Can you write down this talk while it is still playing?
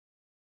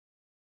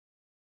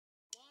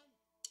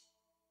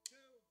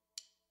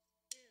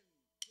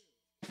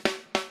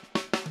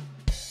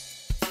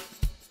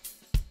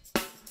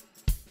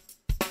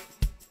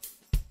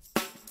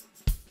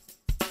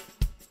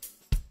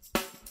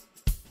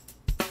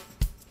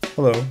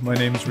Hello, my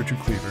name is Richard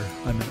Cleaver.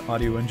 I'm an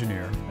audio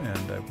engineer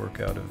and I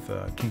work out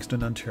of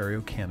Kingston, Ontario,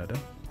 Canada.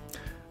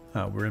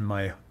 We're in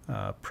my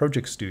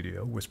project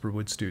studio,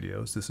 Whisperwood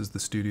Studios. This is the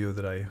studio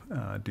that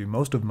I do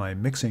most of my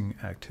mixing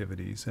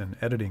activities and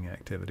editing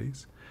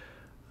activities.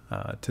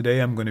 Today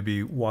I'm going to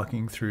be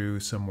walking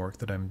through some work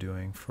that I'm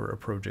doing for a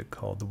project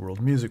called the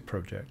World Music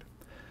Project.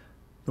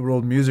 The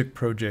World Music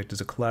Project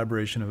is a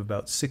collaboration of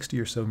about 60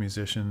 or so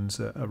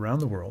musicians around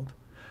the world.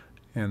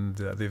 And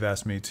they've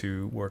asked me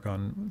to work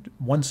on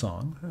one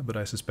song, but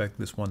I suspect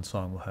this one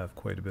song will have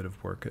quite a bit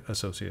of work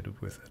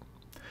associated with it.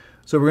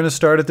 So we're going to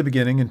start at the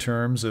beginning in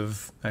terms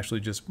of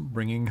actually just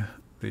bringing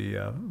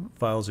the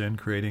files in,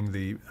 creating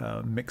the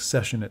mix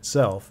session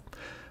itself.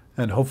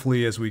 And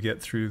hopefully as we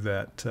get through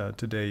that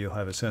today, you'll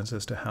have a sense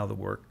as to how the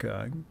work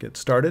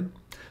gets started.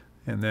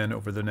 And then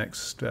over the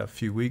next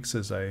few weeks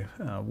as I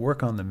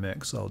work on the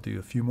mix, I'll do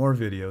a few more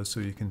videos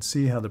so you can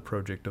see how the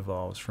project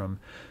evolves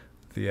from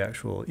the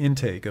actual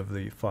intake of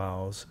the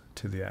files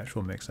to the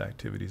actual mix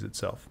activities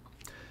itself.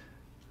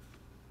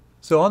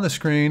 So on the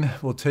screen,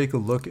 we'll take a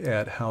look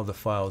at how the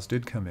files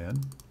did come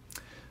in.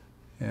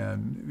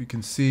 And we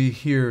can see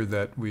here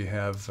that we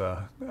have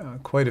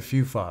quite a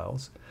few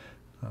files.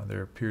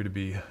 There appear to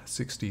be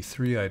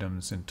 63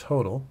 items in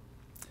total.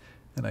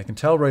 And I can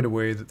tell right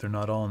away that they're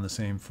not all in the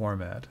same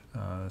format.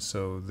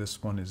 So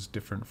this one is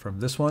different from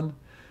this one.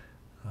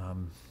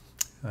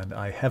 And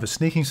I have a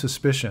sneaking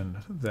suspicion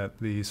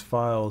that these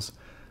files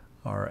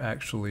are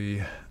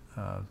actually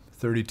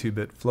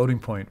 32-bit floating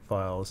point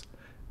files,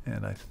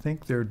 and I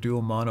think they're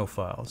dual mono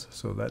files.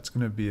 So that's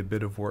going to be a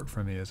bit of work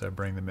for me as I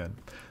bring them in.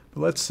 But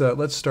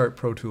let's start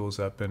Pro Tools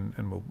up and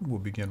we'll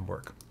begin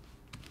work.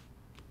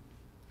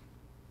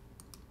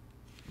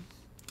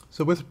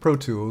 So with Pro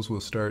Tools, we'll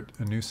start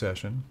a new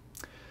session.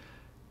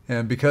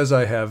 And because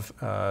I have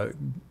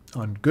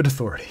on good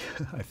authority,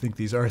 I think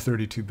these are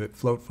 32-bit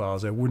float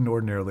files. I wouldn't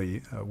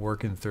ordinarily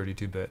work in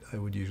 32-bit. I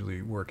would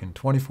usually work in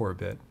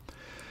 24-bit.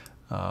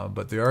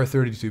 But they are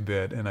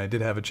 32-bit, and I did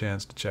have a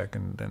chance to check,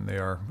 and they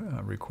are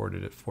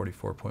recorded at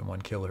 44.1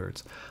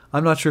 kilohertz.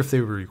 I'm not sure if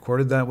they were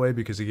recorded that way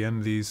because,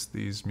 again,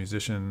 these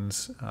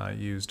musicians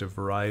used a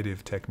variety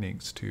of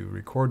techniques to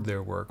record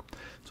their work.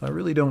 So I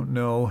really don't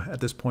know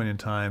at this point in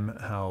time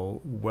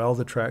how well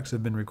the tracks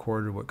have been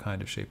recorded, what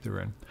kind of shape they're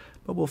in.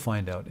 But we'll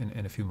find out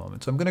in a few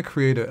moments. So I'm going to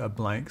create a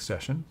blank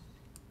session.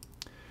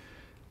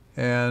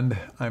 And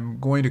I'm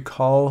going to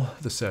call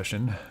the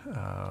session,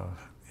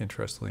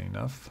 interestingly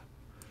enough,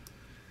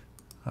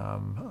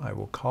 I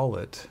will call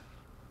it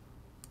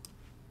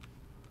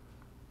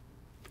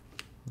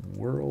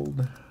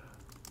World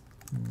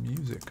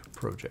Music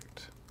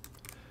Project.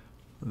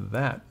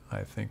 That,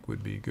 I think,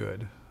 would be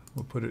good.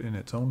 We'll put it in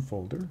its own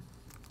folder.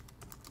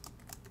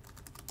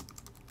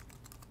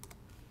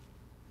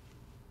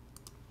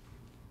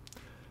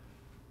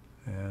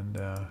 And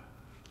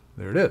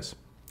there it is.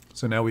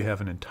 So now we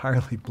have an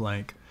entirely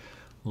blank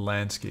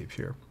landscape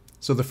here.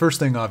 So the first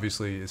thing,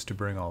 obviously, is to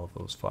bring all of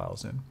those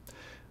files in.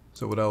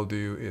 So what I'll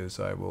do is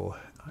I will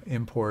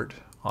import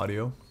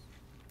audio.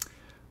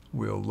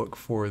 We'll look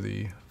for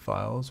the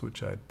files,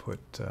 which I'd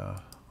put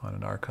on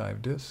an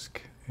archive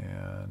disk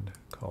and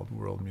called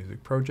World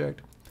Music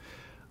Project.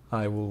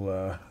 I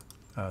will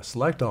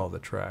select all the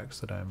tracks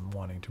that I'm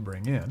wanting to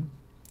bring in.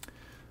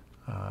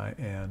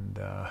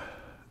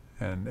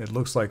 And it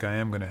looks like I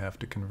am going to have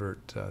to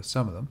convert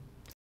some of them.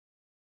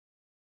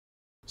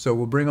 So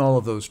we'll bring all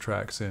of those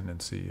tracks in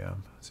and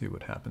see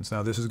what happens.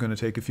 Now this is going to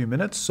take a few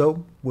minutes,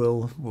 so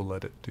we'll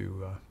let it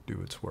do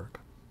its work.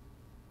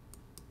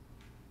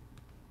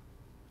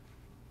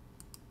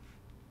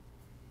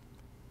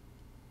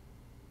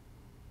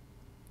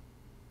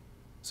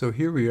 So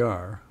here we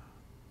are,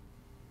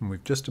 and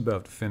we've just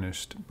about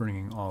finished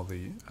bringing all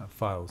the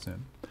files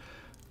in.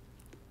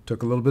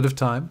 Took a little bit of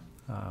time,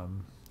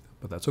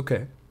 but that's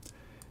okay.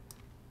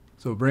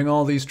 So bring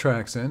all these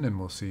tracks in, and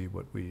we'll see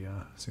what we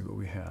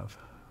have.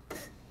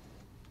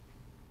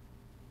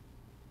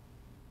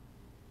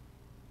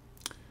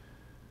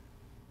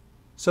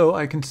 So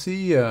I can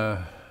see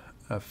a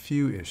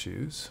few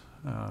issues.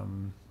 I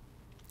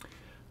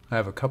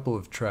have a couple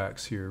of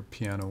tracks here,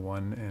 Piano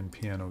 1 and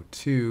Piano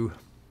 2.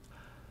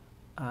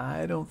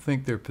 I don't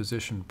think they're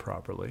positioned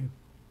properly.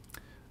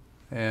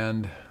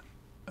 And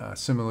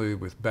similarly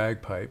with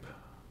Bagpipe,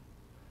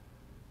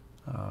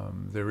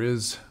 there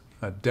is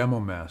a demo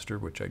master,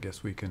 which I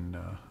guess we can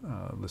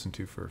listen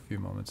to for a few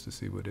moments to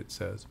see what it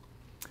says.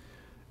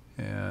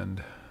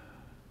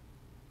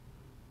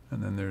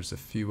 And then there's a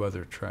few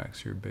other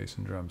tracks here, bass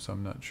and drum, so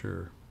I'm not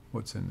sure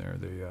what's in there.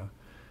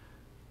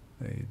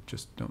 They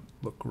just don't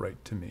look right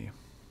to me.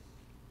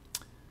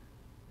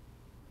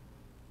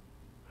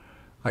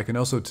 I can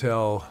also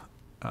tell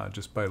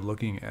just by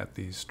looking at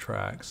these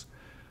tracks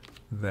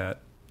that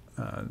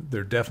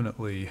they're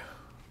definitely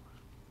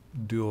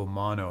dual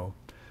mono.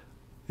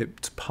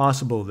 It's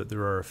possible that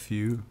there are a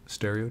few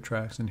stereo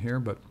tracks in here,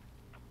 but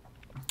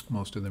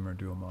most of them are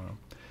dual mono.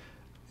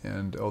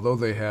 And although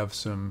they have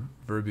some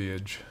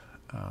verbiage,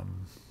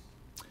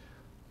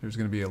 there's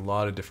going to be a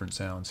lot of different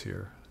sounds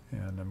here.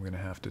 and I'm going to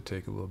have to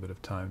take a little bit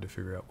of time to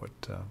figure out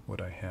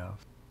what I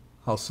have.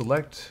 I'll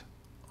select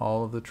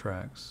all of the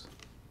tracks.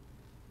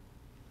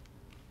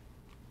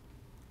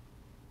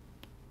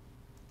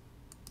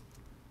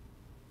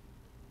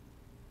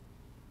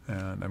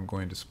 And I'm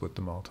going to split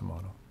them all to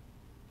mono.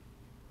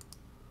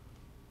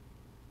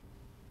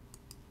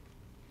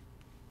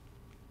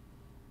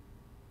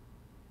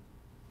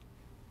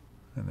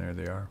 And there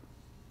they are.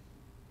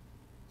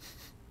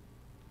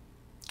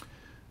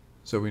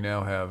 So we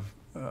now have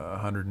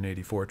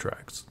 184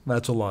 tracks.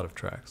 That's a lot of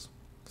tracks.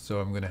 So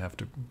I'm going to have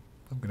to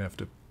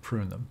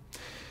prune them.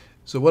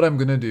 So what I'm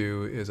going to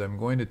do is I'm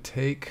going to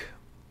take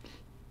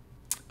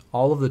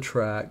all of the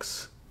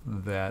tracks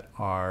that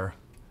are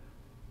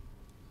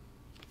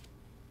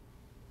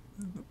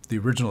the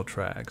original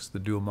tracks, the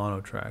dual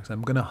mono tracks.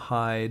 I'm going to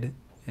hide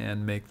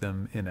and make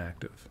them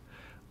inactive.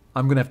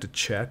 I'm going to have to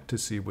check to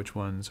see which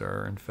ones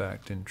are in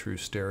fact in true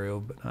stereo,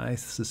 but I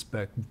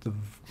suspect the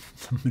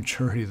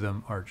majority of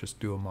them are just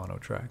dual mono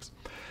tracks.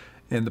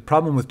 And the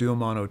problem with dual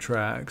mono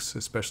tracks,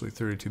 especially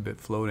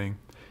 32-bit floating,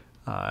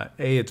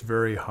 it's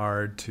very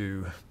hard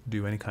to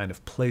do any kind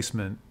of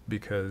placement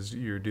because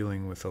you're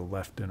dealing with a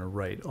left and a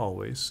right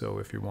always. So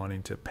if you're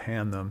wanting to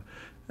pan them,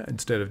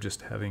 instead of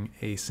just having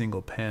a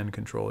single pan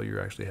control,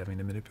 you're actually having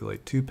to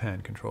manipulate two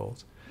pan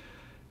controls.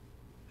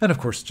 And of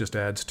course, it just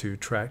adds to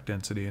track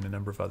density and a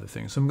number of other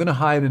things. So I'm going to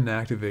hide and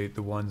activate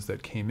the ones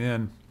that came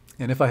in.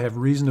 And if I have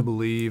reason to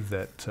believe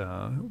that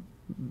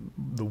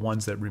the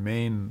ones that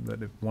remain,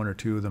 that if one or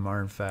two of them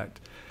are in fact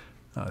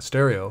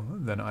stereo,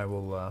 then I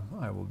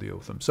will deal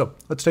with them. So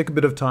let's take a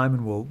bit of time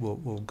and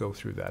we'll go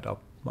through that.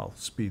 I'll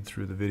speed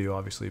through the video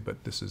obviously,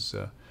 but this is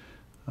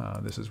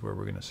where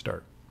we're going to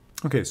start.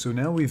 Okay, so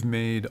now we've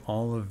made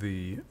all of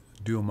the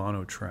dual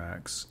mono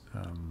tracks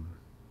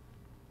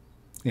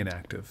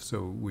inactive.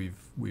 So we've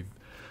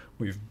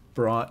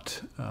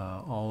brought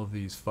all of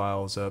these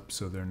files up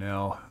so they're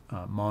now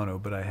mono,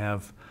 but I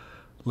have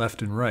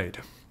left and right.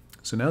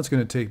 So now it's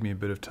going to take me a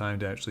bit of time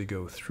to actually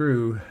go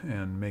through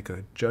and make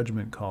a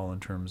judgment call in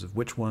terms of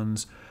which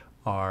ones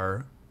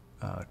are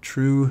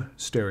true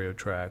stereo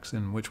tracks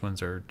and which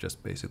ones are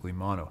just basically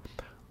mono.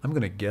 I'm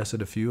going to guess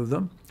at a few of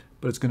them,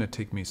 but it's going to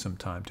take me some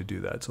time to do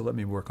that. So let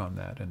me work on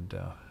that, and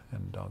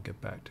I'll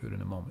get back to it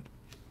in a moment.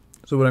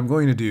 So what I'm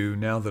going to do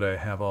now that I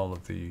have all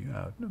of the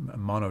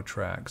mono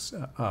tracks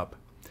up,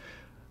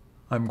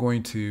 I'm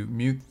going to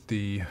mute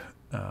the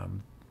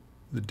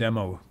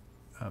demo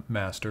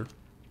master,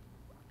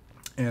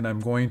 and I'm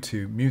going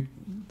to mute.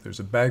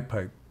 There's a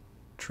bagpipe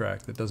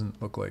track that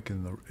doesn't look like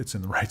it's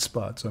in the right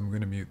spot, so I'm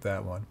going to mute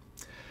that one.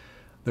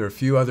 There are a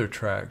few other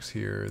tracks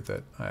here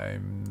that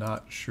I'm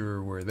not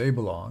sure where they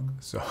belong,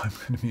 so I'm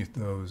going to mute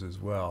those as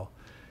well,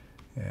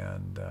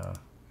 and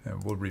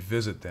we'll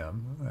revisit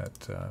them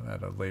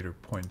at a later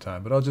point in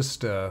time. But I'll just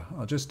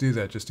do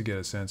that just to get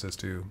a sense as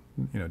to,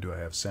 do I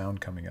have sound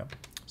coming up.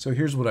 So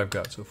here's what I've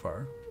got so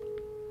far.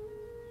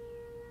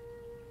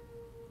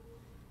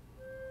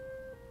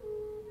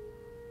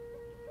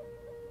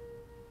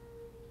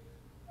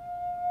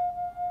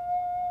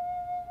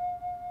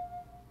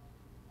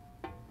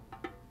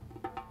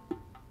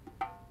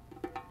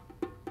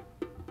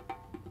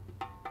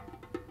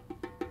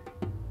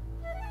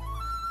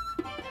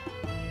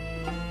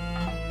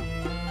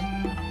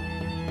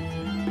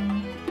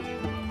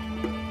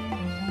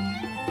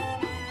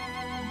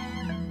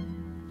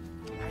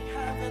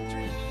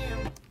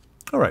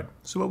 All right,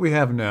 so what we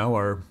have now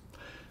are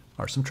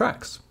some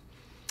tracks.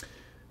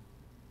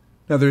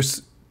 Now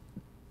there's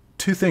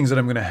two things that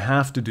I'm going to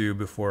have to do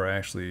before I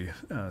actually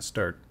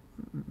start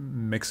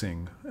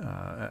mixing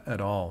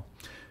at all.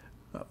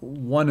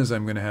 One is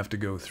I'm going to have to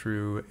go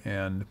through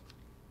and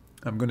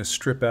I'm going to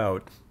strip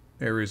out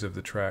areas of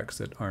the tracks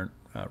that aren't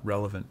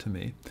relevant to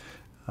me.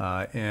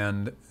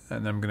 And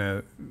I'm going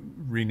to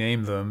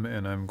rename them,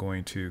 and I'm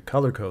going to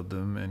color code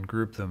them and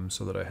group them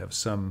so that I have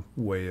some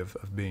way of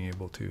being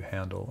able to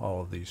handle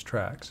all of these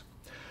tracks.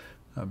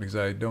 Because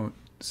I don't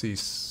see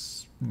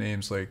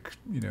names like,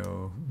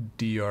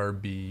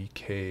 drbklft.l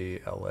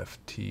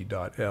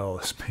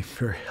as being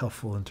very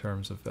helpful in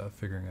terms of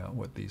figuring out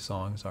what these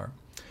songs are.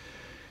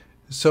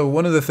 So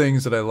one of the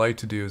things that I like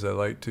to do is I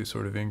like to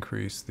sort of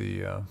increase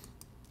the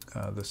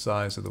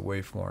size of the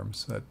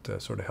waveforms.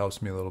 That sort of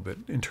helps me a little bit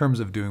in terms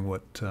of doing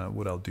what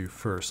I'll do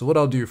first. So what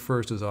I'll do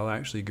first is I'll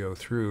actually go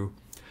through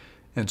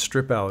and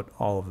strip out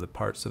all of the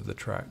parts of the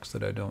tracks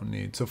that I don't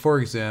need. So for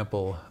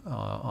example,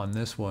 on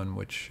this one,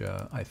 which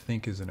I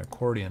think is an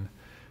accordion,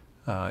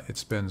 it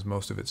spends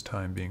most of its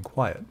time being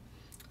quiet.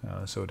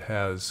 So it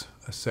has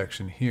a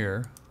section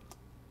here.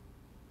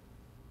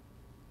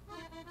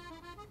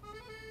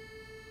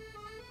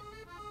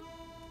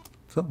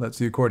 So that's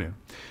the accordion.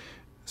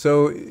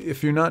 So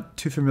if you're not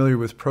too familiar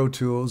with Pro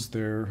Tools,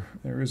 there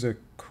is a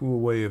cool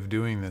way of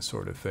doing this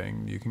sort of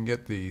thing. You can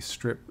get the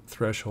strip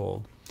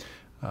threshold.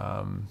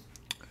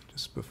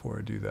 Just before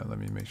I do that, let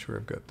me make sure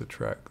I've got the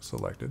track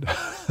selected.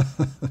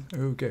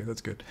 Okay,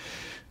 that's good.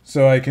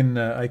 So I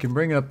can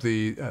bring up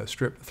the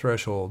strip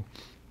threshold,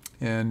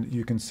 and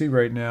you can see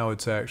right now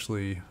it's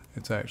actually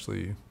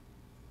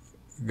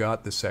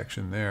got the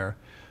section there.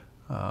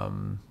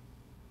 And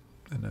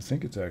I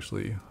think it's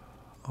actually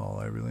all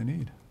I really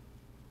need.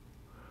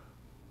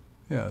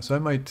 Yeah, so I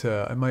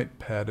might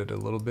pad it a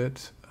little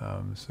bit,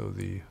 so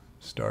the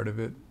start of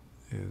it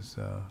is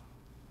a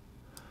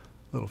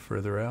little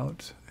further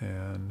out,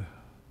 and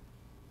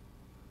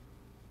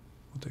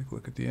we'll take a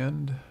look at the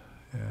end,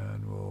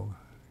 and we'll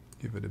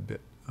give it a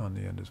bit on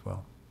the end as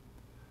well.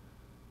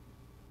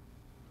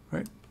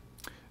 Right.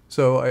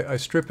 So I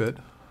strip it,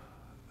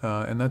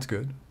 and that's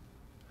good.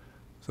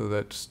 So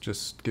that's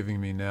just giving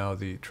me now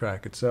the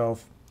track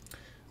itself,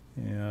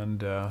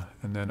 and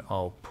then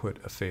I'll put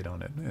a fade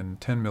on it,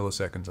 and 10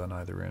 milliseconds on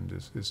either end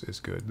is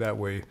good. That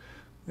way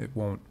it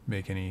won't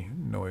make any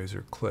noise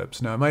or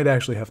clips. Now I might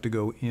actually have to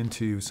go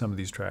into some of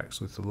these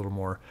tracks with a little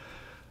more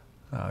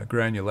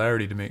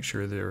granularity to make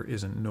sure there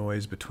isn't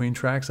noise between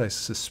tracks. I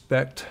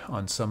suspect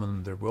on some of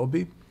them there will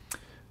be,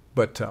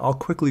 but I'll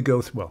quickly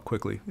go through, well,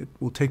 quickly, it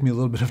will take me a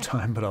little bit of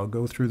time, but I'll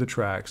go through the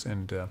tracks,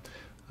 and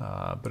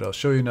but I'll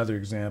show you another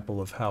example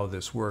of how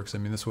this works. I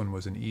mean, this one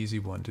was an easy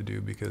one to do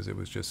because it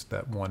was just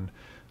that one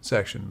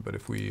section, but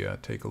if we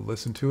take a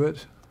listen to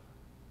it,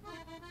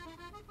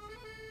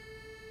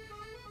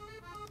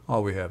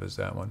 all we have is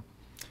that one.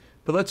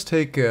 But let's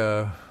take,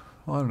 I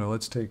don't know,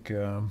 let's take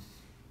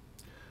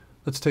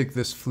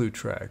this flute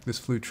track. This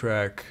flute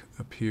track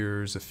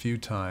appears a few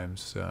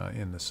times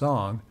in the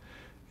song,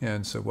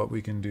 and so what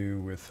we can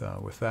do with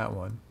that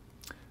one,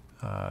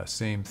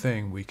 same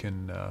thing. We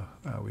can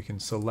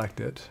select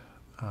it,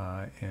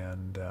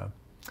 and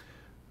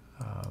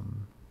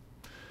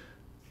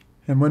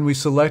when we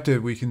select it,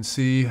 we can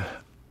see,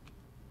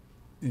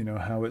 you know,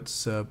 how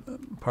it's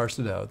parsed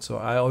it out. So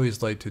I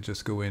always like to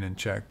just go in and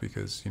check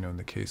because, you know, in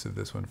the case of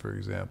this one, for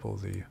example,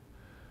 the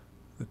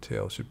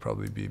tail should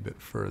probably be a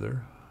bit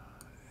further,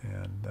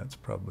 and that's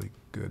probably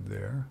good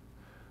there.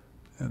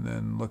 And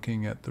then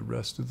looking at the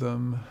rest of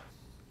them,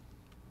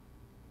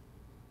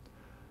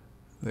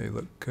 they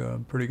look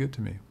pretty good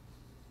to me.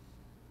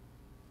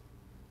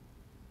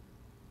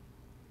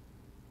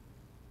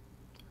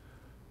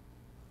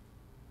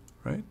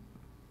 Right?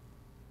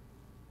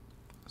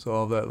 So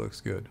all that looks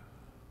good.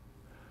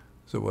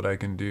 So what I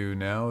can do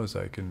now is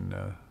I can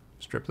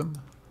strip them,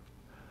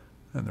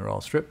 and they're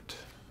all stripped,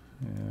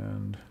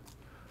 and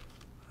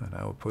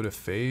I will put a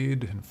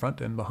fade in front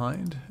and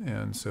behind,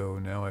 and so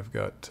now I've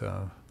got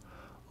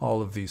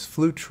all of these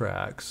flute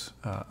tracks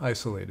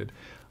isolated.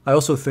 I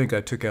also think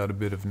I took out a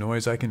bit of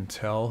noise. I can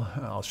tell,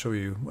 I'll show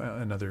you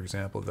another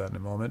example of that in a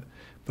moment,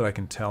 but I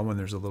can tell when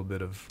there's a little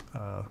bit of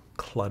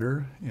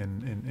clutter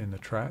in the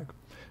track.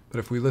 But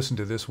if we listen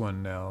to this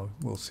one now,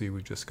 we'll see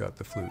we've just got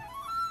the flute.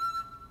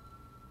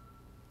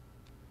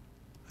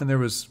 And there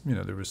was, you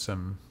know, there was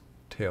some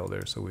tail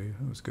there, so it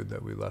was good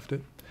that we left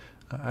it.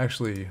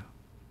 Actually,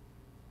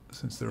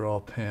 since they're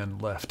all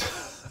panned left,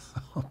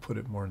 I'll put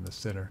it more in the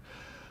center.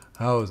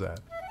 How is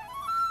that?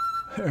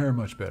 They're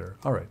much better.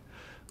 All right.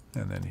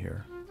 And then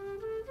here.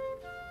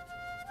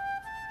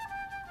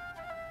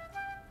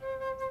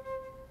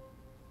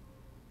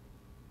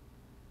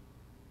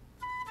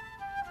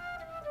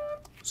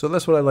 So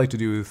that's what I like to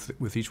do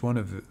with each one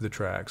of the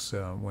tracks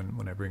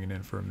when I bring it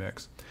in for a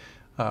mix.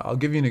 I'll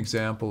give you an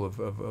example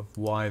of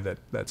why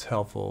that's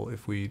helpful.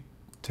 If we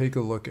take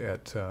a look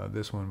at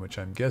this one, which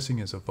I'm guessing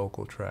is a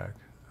vocal track,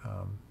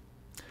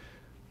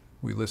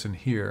 we listen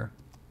here.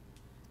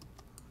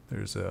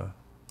 There's a,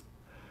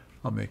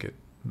 I'll make it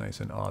nice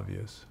and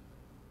obvious,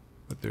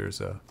 but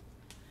there's a,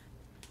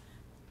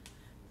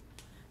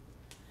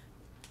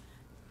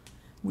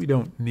 we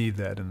don't need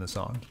that in the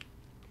song.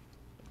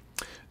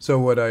 So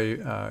what I,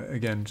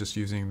 again, just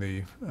using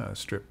the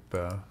strip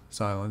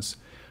silence,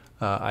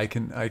 I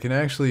can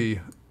actually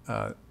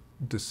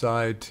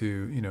decide to,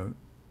 you know,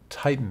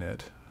 tighten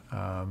it,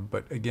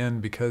 but again,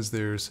 because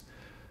there's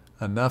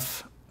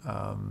enough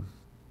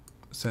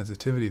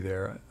sensitivity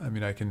there, I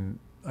mean, I can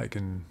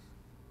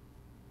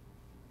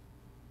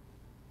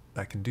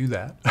do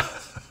that.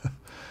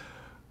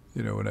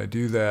 You know, when I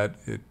do that,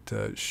 it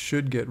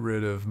should get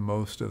rid of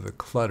most of the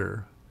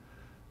clutter.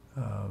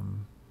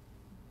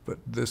 But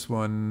this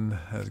one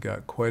has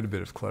got quite a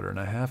bit of clutter, and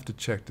I have to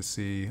check to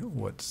see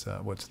what's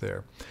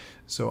there.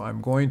 So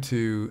I'm going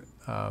to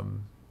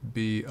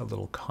be a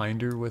little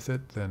kinder with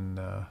it than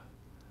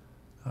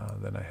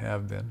I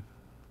have been.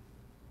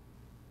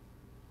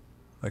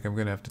 Like, I'm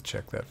going to have to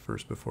check that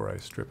first before I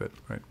strip it,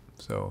 right?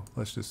 So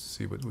let's just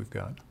see what we've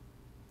got.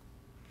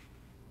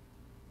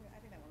 I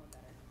think that one went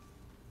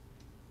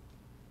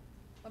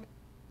better.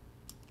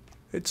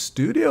 It's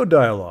studio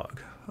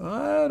dialogue.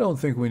 I don't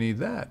think we need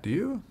that, do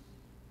you?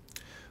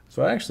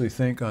 So I actually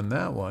think on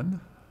that one,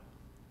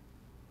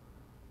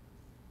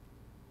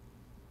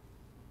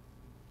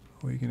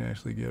 we can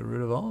actually get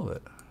rid of all of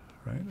it,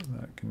 right?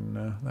 And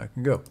that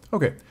can go.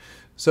 Okay,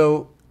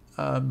 so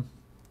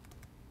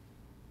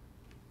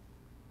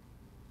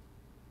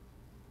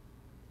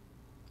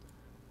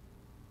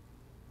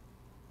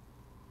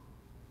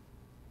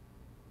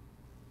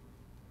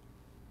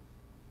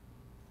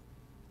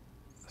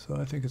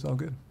I think it's all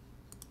good,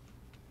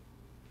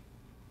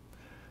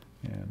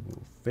 and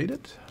we'll fade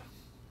it.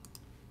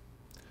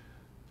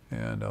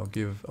 And I'll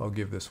give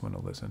this one a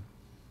listen.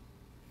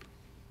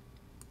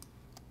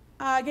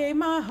 I gave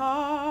my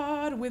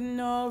heart with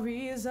no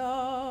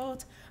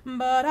result,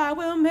 but I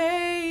will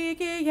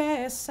make it,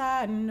 yes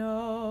I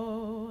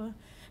know,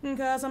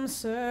 'cause I'm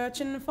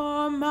searching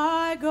for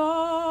my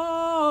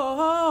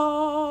goal.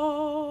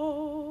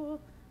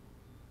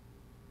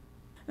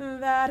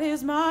 That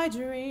is my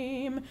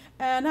dream,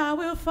 and I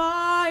will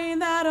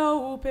find that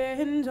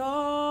open door.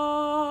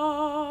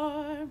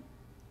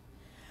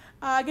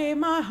 I gave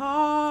my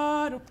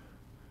heart.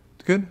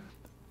 Good.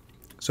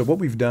 So what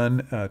we've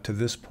done to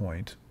this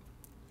point,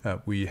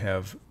 I've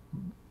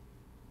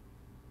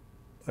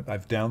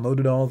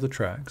downloaded all of the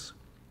tracks.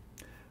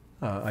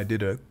 I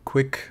did a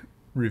quick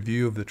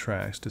review of the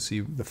tracks to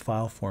see the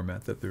file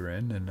format that they're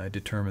in, and I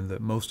determined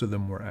that most of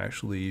them were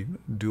actually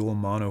dual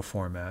mono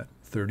format,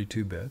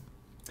 32-bit.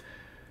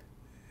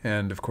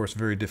 And of course,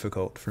 very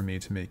difficult for me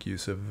to make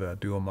use of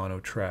dual mono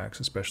tracks,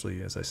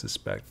 especially as I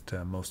suspect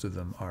most of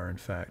them are in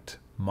fact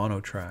mono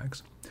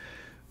tracks.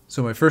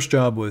 So my first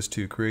job was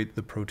to create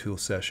the Pro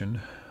Tools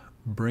session,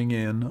 bring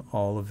in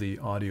all of the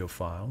audio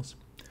files,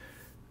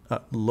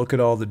 look at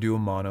all the dual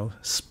mono,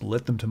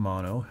 split them to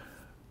mono,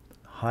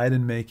 hide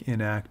and make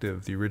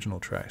inactive the original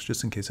tracks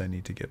just in case I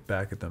need to get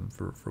back at them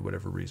for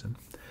whatever reason.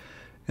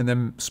 And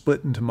then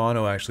split into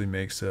mono actually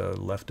makes a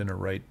left and a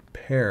right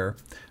pair,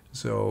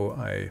 so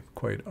I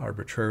quite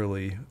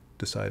arbitrarily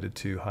decided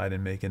to hide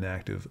and make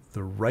inactive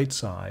the right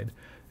side,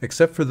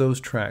 except for those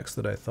tracks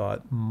that I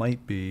thought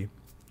might be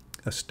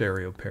a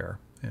stereo pair,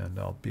 and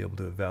I'll be able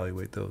to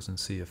evaluate those and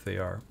see if they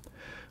are.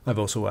 I've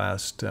also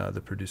asked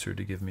the producer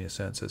to give me a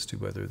sense as to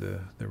whether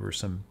there were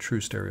some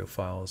true stereo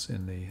files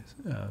in the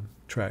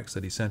tracks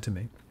that he sent to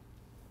me.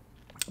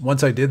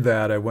 Once I did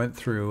that, I went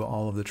through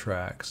all of the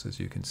tracks, as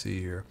you can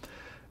see here,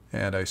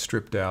 and I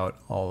stripped out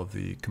all of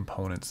the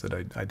components that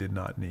I did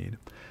not need.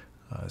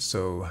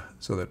 So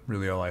that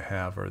really all I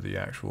have are the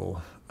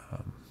actual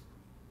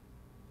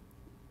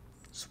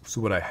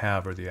So what I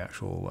have are the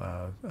actual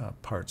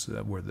parts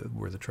where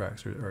the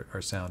tracks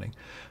are sounding.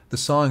 The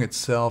song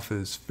itself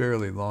is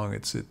fairly long.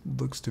 It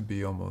looks to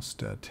be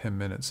almost 10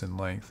 minutes in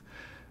length.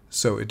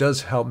 So it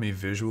does help me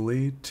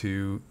visually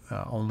to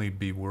only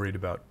be worried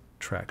about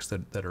tracks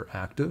that are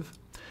active.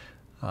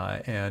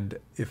 And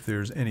if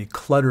there's any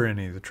clutter in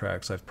any of the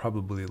tracks, I've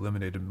probably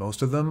eliminated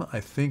most of them.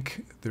 I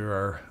think there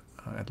are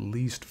at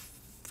least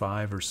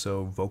 5 or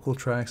so vocal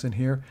tracks in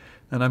here,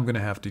 and I'm going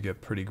to have to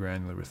get pretty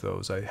granular with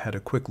those. I had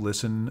a quick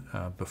listen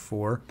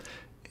before,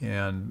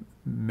 and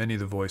many of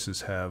the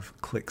voices have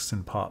clicks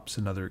and pops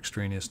and other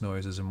extraneous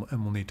noises, and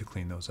we'll need to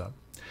clean those up.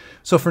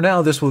 So for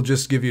now, this will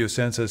just give you a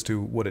sense as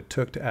to what it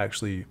took to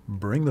actually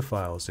bring the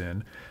files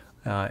in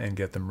and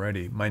get them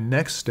ready. My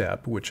next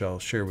step, which I'll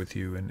share with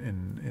you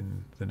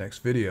in the next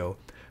video,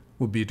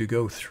 will be to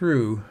go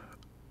through,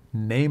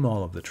 name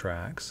all of the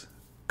tracks,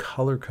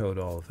 color code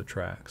all of the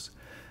tracks,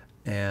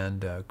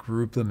 and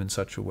group them in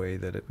such a way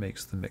that it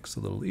makes the mix a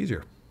little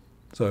easier.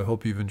 So I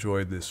hope you've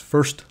enjoyed this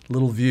first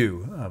little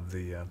view of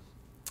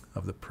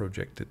the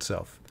project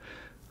itself.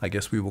 I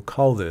guess we will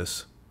call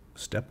this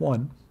step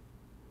 1,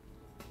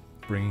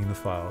 bringing the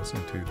files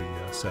into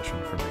the session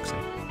for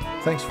mixing.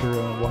 Thanks for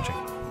watching.